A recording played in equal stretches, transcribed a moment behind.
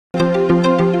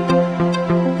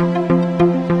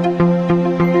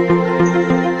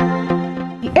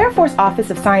Office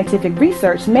of Scientific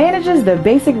Research manages the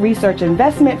basic research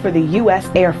investment for the U.S.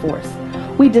 Air Force.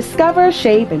 We discover,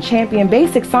 shape, and champion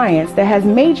basic science that has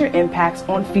major impacts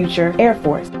on future Air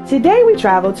Force. Today we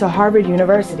travel to Harvard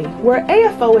University, where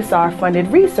AFOSR-funded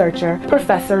researcher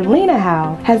Professor Lene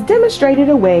has demonstrated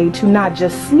a way to not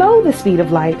just slow the speed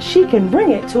of light, she can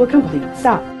bring it to a complete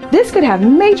stop. This could have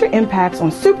major impacts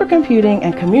on supercomputing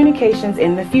and communications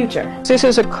in the future. This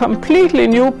is a completely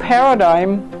new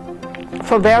paradigm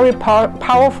for very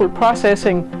powerful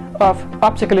processing of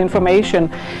optical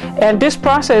information, and this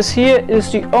process here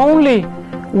is the only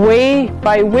way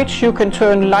by which you can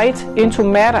turn light into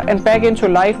matter and back into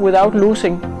light without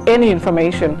losing any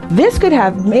information. This could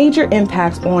have major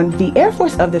impacts on the Air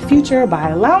Force of the future by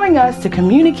allowing us to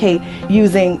communicate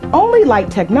using only light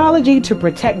technology to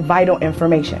protect vital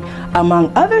information.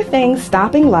 Among other things,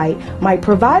 stopping light might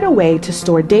provide a way to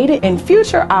store data in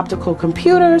future optical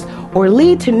computers or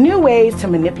lead to new ways to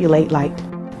manipulate light.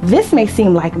 This may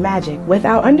seem like magic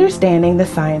without understanding the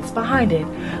science behind it,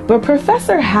 but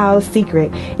Professor Howe's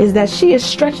secret is that she is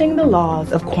stretching the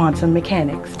laws of quantum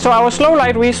mechanics. So our slow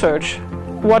light research,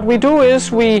 what we do is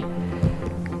we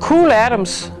cool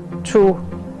atoms to,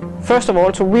 first of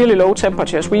all, to really low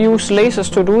temperatures. We use lasers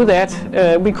to do that.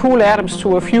 We cool atoms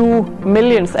to a few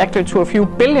millionth, actually to a few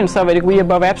billionths of a degree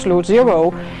above absolute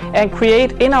zero, and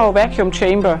create in our vacuum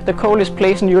chamber the coldest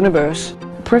place in the universe.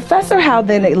 Professor Howe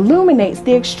then illuminates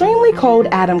the extremely cold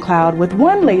atom cloud with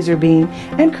one laser beam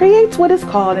and creates what is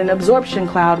called an absorption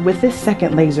cloud with this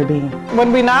second laser beam.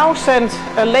 When we now send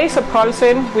a laser pulse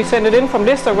in, we send it in from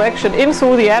this direction in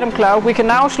through the atom cloud, we can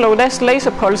now slow this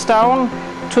laser pulse down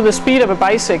to the speed of a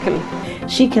bicycle.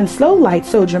 She can slow light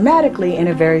so dramatically in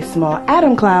a very small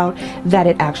atom cloud that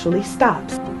it actually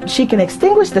stops. She can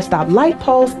extinguish the stopped light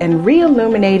pulse and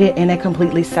re-illuminate it in a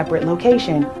completely separate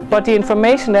location. But the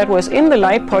information that was in the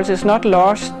light pulse is not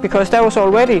lost, because that was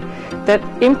already that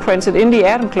imprinted in the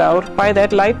atom cloud by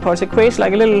that light pulse. It creates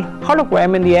like a little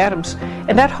hologram in the atoms,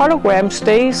 and that hologram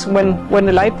stays when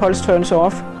the light pulse turns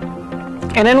off.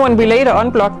 And then when we later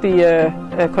unblock the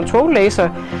control laser,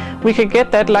 we can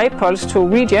get that light pulse to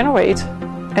regenerate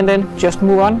and then just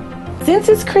move on. Since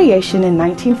its creation in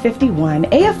 1951,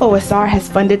 AFOSR has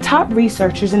funded top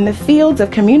researchers in the fields of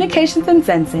communications and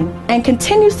sensing and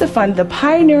continues to fund the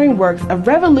pioneering works of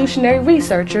revolutionary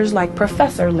researchers like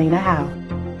Professor Lene Howe.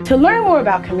 To learn more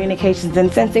about communications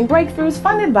and sensing breakthroughs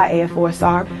funded by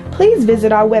AFOSR, please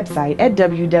visit our website at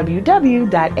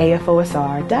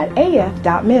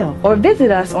www.afosr.af.mil or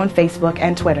visit us on Facebook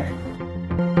and Twitter.